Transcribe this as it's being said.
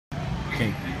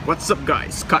Okay. What's up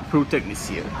guys, Card Protect is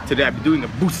here. Today I'll be doing a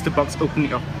booster box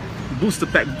opening of Booster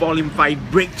Pack Volume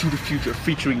 5 Break to the Future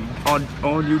featuring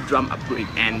all new drum upgrade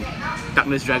and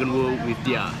Darkness Dragon World with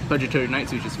their Budgetary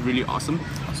Knights, which is really awesome.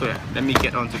 So yeah, let me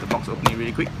get on to the box opening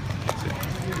really quick.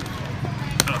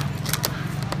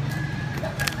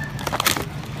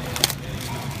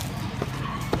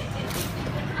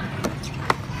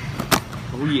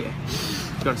 Oh yeah,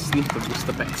 gotta sniff the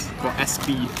booster packs for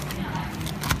SP.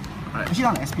 Right. Actually,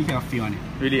 on the SP kind of feel on it.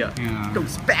 Really? Yeah.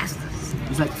 Those bastards!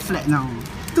 It's like flat now.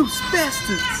 Those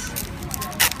bastards!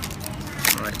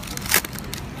 Alright.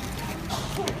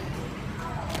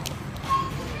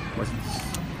 What's this?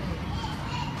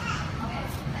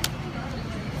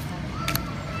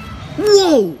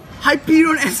 Whoa!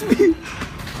 Hyperion SP!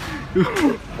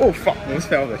 Oh fuck, almost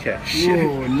fell off the chair. Shit.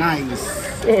 Oh,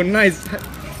 nice. Oh, nice.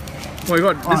 Oh my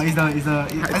god. Oh, I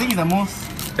think it's the most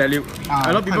value.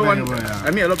 A lot of people want. Yeah.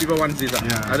 I mean, a lot of people want this.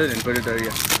 Yeah. Other than Budgetary.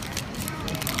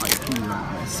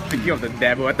 Speaking of the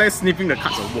devil, I thought you're sniffing the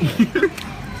cards of work.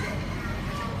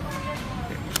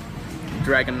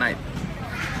 Dragon Knight.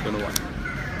 Don't know what.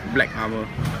 Black armor.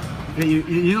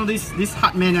 You know this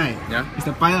Heartman, right? Yeah. It's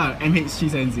the pilot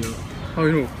MH370. How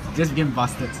you know? Just became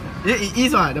bastards. It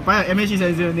is what? The pilot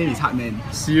MH370 name is Heartman.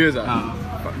 Serious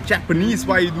Japanese,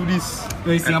 why you do this?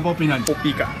 No, it's Singapore print one.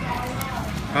 OP card.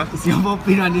 Huh? Singapore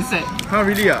print one this set. Huh,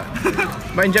 really?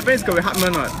 But in Japan it's got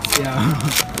Heartman, what? Yeah.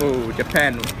 Oh,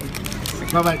 Japan.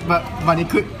 But they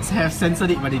could have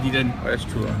censored it, but they didn't. Oh, that's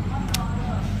true.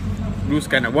 Blue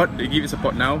Scanner. What? They give it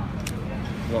support now?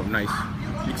 Wow, nice.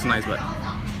 Looks nice, but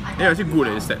yeah, it's good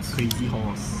at the stats. Crazy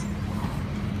horse.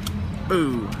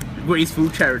 Oh, graceful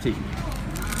charity.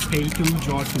 Pay 2,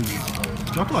 draw 2.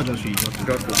 Draw 2 or draw 3?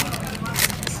 Draw 2.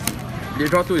 The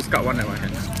draw 2 is card 1 at my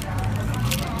hand.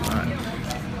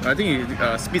 I think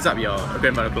it speeds up your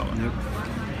grandfather clock. Yep.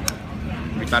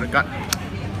 Retarded card.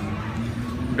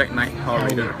 Black Knight, Power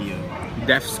Raider.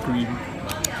 Death Scream.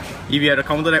 If you had a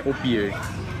counter that OP already.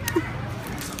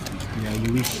 Yeah,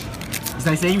 you wish. It's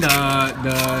like saying the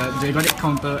Dragonic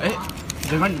counter.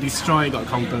 Dragon Destroy got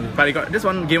counter. But it got this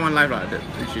one game 1 life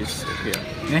which is okay.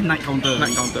 Then Knight counter.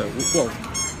 Knight counter. Whoa.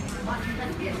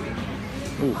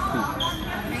 Oh, cool.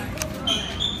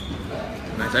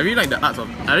 Nice. I really like the arts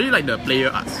I really like the player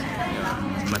arts.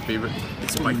 Yeah, it's my favorite.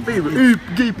 It's my favorite. Hey,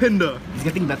 Gay Panda. It's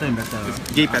getting better and better. It's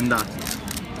Gay Panda.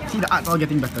 See, the art's all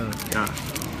getting better. Yeah.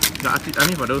 The art, I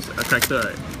mean for those character,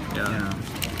 right? Yeah.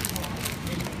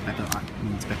 Better art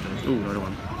means better. Oh, another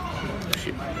one. Oh,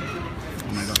 shit.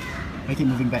 Oh my god. I keep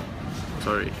moving back.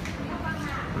 Sorry.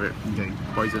 Red. Okay.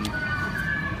 Poison.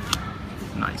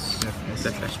 Nice.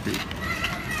 Death SP.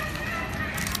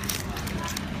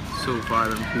 So far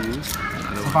I'm cool.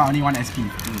 So far only 1 SP.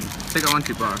 Take out 1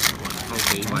 cheaper.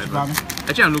 Okay, whatever.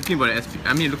 Actually I'm looking for the SP.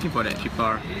 I mean looking for that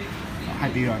cheaper.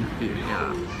 Hyperion.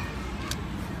 Yeah.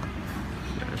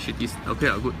 Shit is okay,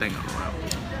 a good tank.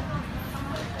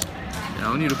 Yeah,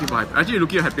 only looking for Hyperion. Actually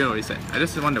looking at Hyperion already set. I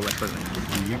just want the weapon.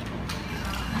 Yep.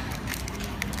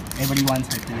 Everybody wants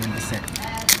Hyperion this set.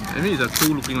 I mean it's a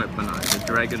cool looking weapon. It's a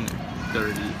dragon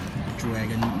already.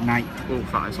 Dragon Knight. Oh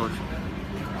fuck, I saw it.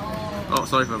 Oh,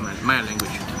 sorry for my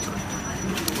language. Sorry.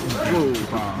 Whoa,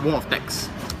 War of Text.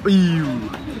 Ew.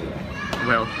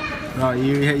 Well. Well,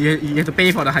 you have to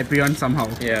pay for the Hyperion somehow.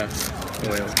 Yeah.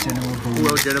 Well. General bonus.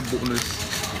 Well, general bonus.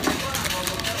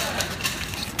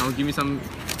 Now give me some.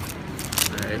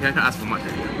 I can't ask for much.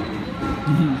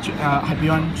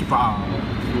 Hyperion Triple R.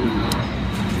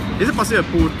 Is it possible to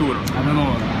pull 2 or not? I don't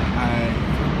know. I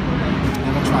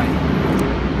never tried.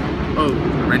 Oh,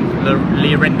 the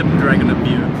random dragon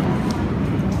appear.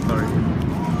 Sorry.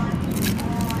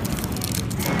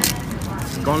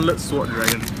 Gauntlet Sword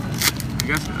Dragon. I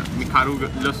guess Mikado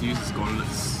loves to use his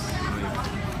gauntlets.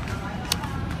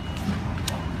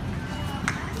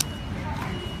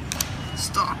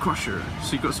 Star Crusher,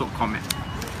 Secret Sword Comet.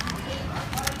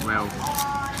 Well.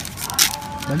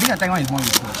 The big attack one is more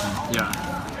useful actually. Yeah.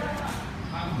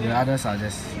 The others are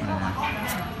just I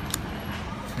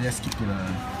just skip to the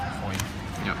foil.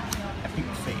 Yep. Epic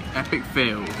fail. Epic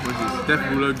fail. What is this? Death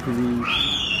Ruler Guru. Oh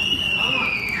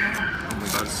my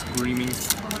god, screaming.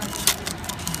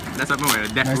 That's happened when a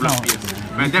Death Ruler appears.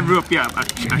 When a Death Ruler appears,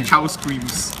 a child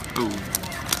screams. Oh,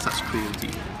 such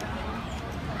cruelty.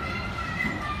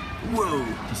 Whoa!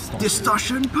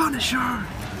 Distortion Punisher!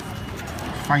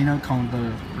 Final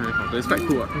counter. It's quite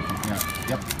cool. Yeah.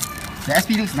 Yep. The SP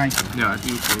looks nice. Yeah, it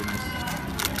looks very nice.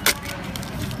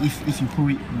 If you pull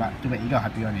it, but too bad you got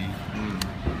Hyperion already.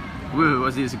 Wait,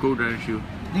 what's this? Gold Dragon Shield.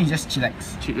 I think it's just chillax.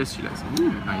 Just chillax.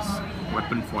 Ooh, nice.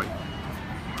 Weapon foil.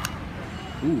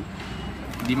 Ooh.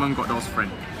 Demon God's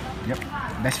friend. Yep.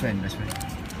 Best friend.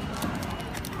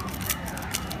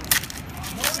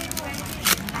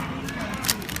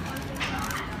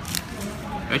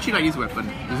 I actually like this weapon.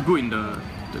 It's good in the.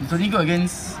 It's only good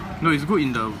against. No, it's good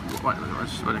in the what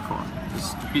they call the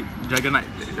stupid Dragon Knight,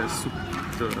 the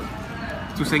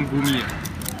Suseng Gumi.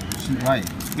 Why?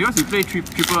 Because you play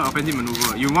triple offensive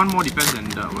maneuver, you want more defense than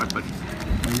the weapon.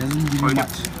 But it doesn't give you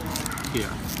much.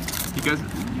 Yeah, because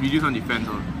reduce on defense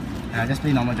or. Yeah, just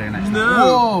play normal Dragon Knight. No.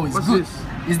 Whoa, it's What's good. this?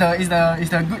 It's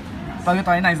the good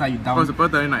Buddyfight Knight that you down. Oh, it's a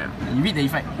Dragon Knight. You read the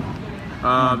effect.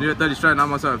 You destroy an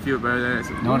muscle a few barriers.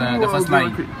 No, the first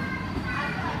line.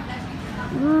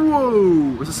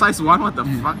 Whoa! It's a size 1, what the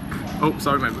fuck? Oh,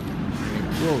 sorry, my bad.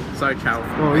 Whoa, sorry, Cal.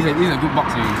 Oh, this is a good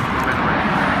box here.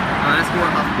 Let's go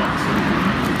on half box.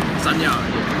 Sanya,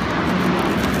 yeah.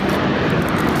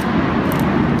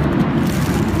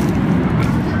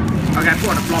 Okay, I put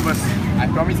on the floor first. I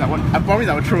promise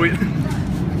I will throw it.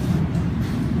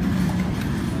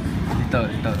 Little.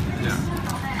 Yeah.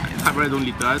 Cut brothers don't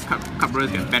litter, cut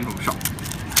brothers get banned from shop.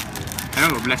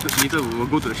 And then later we'll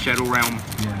go to the Shadow Realm.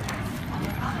 Yeah.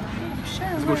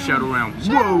 Let's go Shadow Realm.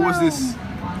 Whoa, what's this?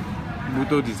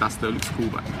 Brutal Disaster, looks cool,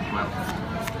 but well.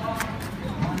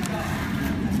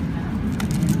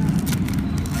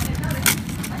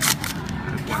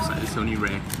 One side, it's only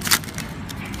rare.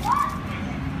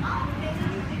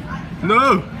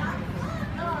 No!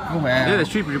 Oh well. Yeah, there's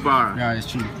 3 people. Yeah, it's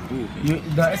cheap.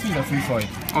 The SP is a free foil.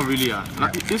 Oh really?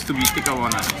 Like, it used to be take out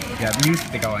one. Yeah, we used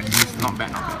to take out one. Not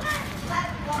bad.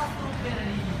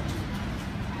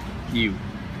 You.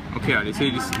 Okay, they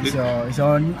say this.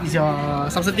 It's your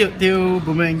substitute till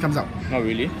Boomerang comes out. Oh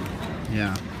really?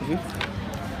 Yeah. Okay.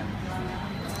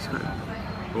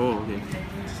 Oh okay.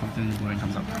 Something Boomerang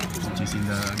comes out, which is in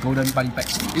the golden buddy pack.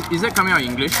 Is that coming out in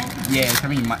English? Yeah, it's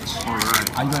coming in March.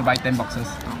 Alright. Are you going to buy 10 boxes?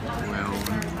 Well,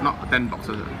 not 10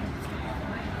 boxes.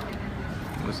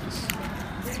 What's this?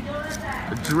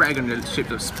 A dragon that is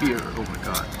shaped of spear. Oh my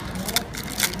god.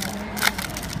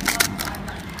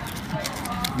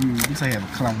 This I have a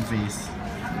clown face.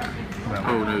 Well,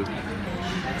 Oh no.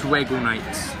 Dragon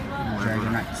Knights.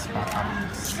 Dragon Knight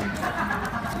Spartans.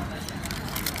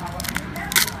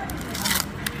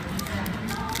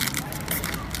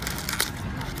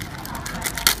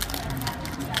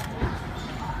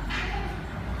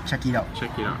 Check it out.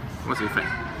 Check it out. What's the effect?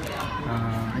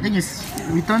 I think it's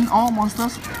return all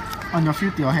monsters on your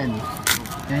field to your hand.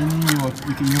 Then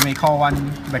you may call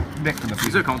one back to the field.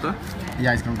 Is it a counter?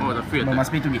 Yeah, it's counter. Oh, the free But attack.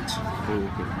 must pay 2 each. Oh,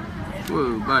 okay.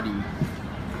 Whoa, buddy.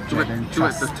 Dragon Do it,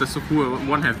 Trust. the Suku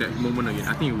won't have that moment again.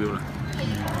 I think it will.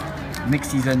 Next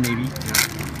season maybe.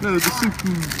 No, the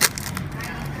Suku.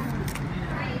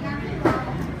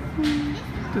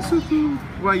 The Suku.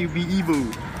 Why you be evil?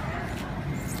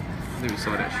 Then we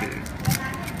saw that shit.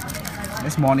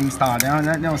 That's Morningstar.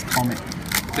 That was Comet.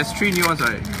 There's 3 new ones,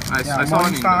 right? I saw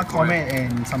one in Morningstar, the Comet,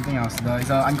 and something else. It's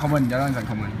uncommon. The other one's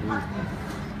uncommon.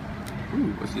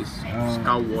 Ooh, what's this?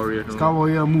 Skull Warrior. No? Skull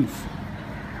Warrior move.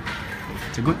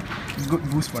 It's a good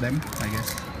boost for them, I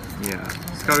guess. Yeah,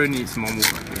 Skull Warrior needs more move, I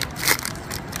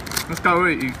think. Skull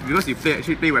Warrior, because you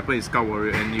actually play weapon in Skull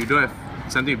Warrior and you don't have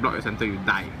something to block your center, you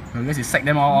die. Because you sack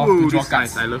them all off to draw this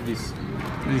cards. nice. I love this.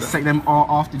 You sack them all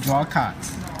off to draw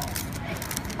cards.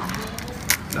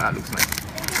 That looks nice.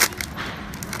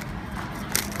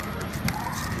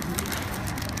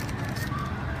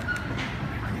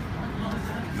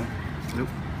 Nope.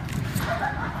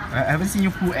 I haven't seen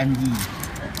you pull Andy.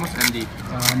 What's Andy?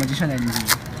 Magician Andy.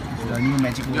 The new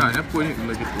magic Yeah, I never put it in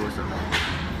Magic Wars.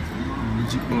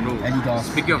 Magic Oh no. Eddie Doss.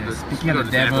 Speaking of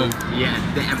the devil. Yeah,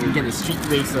 devil. You get the Street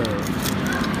Racer.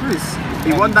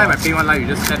 If one time I pay 1 life, you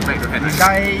just head back to hand. You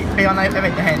die, pay 1 life,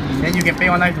 back the hand. Then you can pay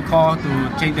 1 life to call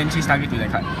to change target to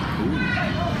that card.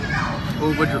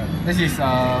 Overdraw. This is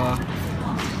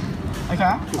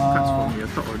okay. Put cards from your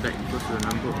top of deck equals to the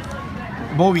number.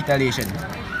 Bow Retaliation.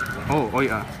 Oh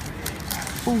yeah.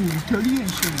 Oh,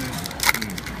 Retaliation.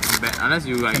 Bad. Unless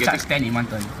you You can get charge 10 in 1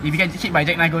 turn. If you get hit by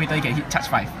Jack Knight, you can hit charge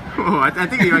 5. Oh, I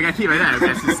think if I get hit by that,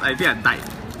 I think I died.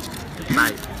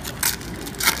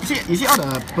 You see all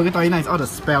the Purgatory Knights, all the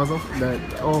spells of the.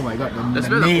 Oh my god, the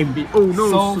spell name. Oh no,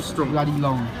 so so strong. bloody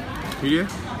long. Really?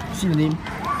 See the name?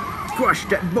 Crush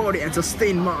that body and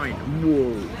sustain mine.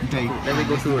 Whoa. Okay. Let me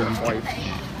go through the voice.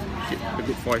 Shit, the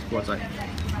good voice was like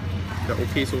the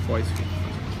okay so voice.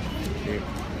 Okay.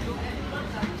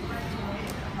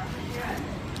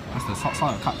 What's the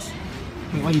sort of cards?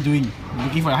 Wait, what are you doing? You're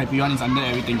looking for the Hyperion, it's under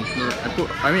everything. No, I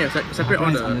separate all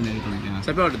Hyperion is under the everything, yeah.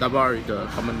 separate all the double R with the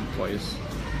common voice.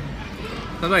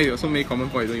 Sometimes you have so many common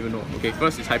points you don't even know. Okay,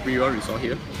 first is Hyperion, we saw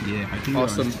here. Yeah, Hyperion.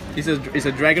 Awesome. It's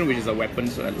a dragon which is a weapon,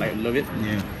 so I love it.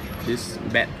 Yeah. this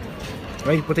bad.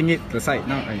 Why are you putting it to the side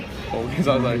now? Oh, this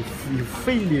I was like, You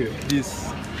failure. this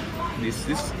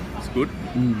is good.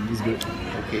 This is good.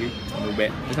 Okay, no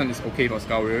bad. This one is okay for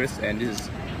Skull Warriors, and this is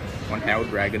on Hell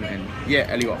Dragon, and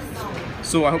yeah, Elioff.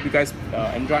 So I hope you guys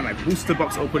enjoy my booster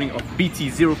box opening of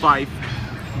BT05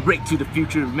 Break to the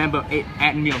Future. Remember,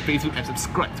 add me on Facebook and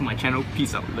subscribe to my channel.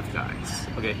 Peace out, love you guys.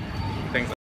 Okay, thanks.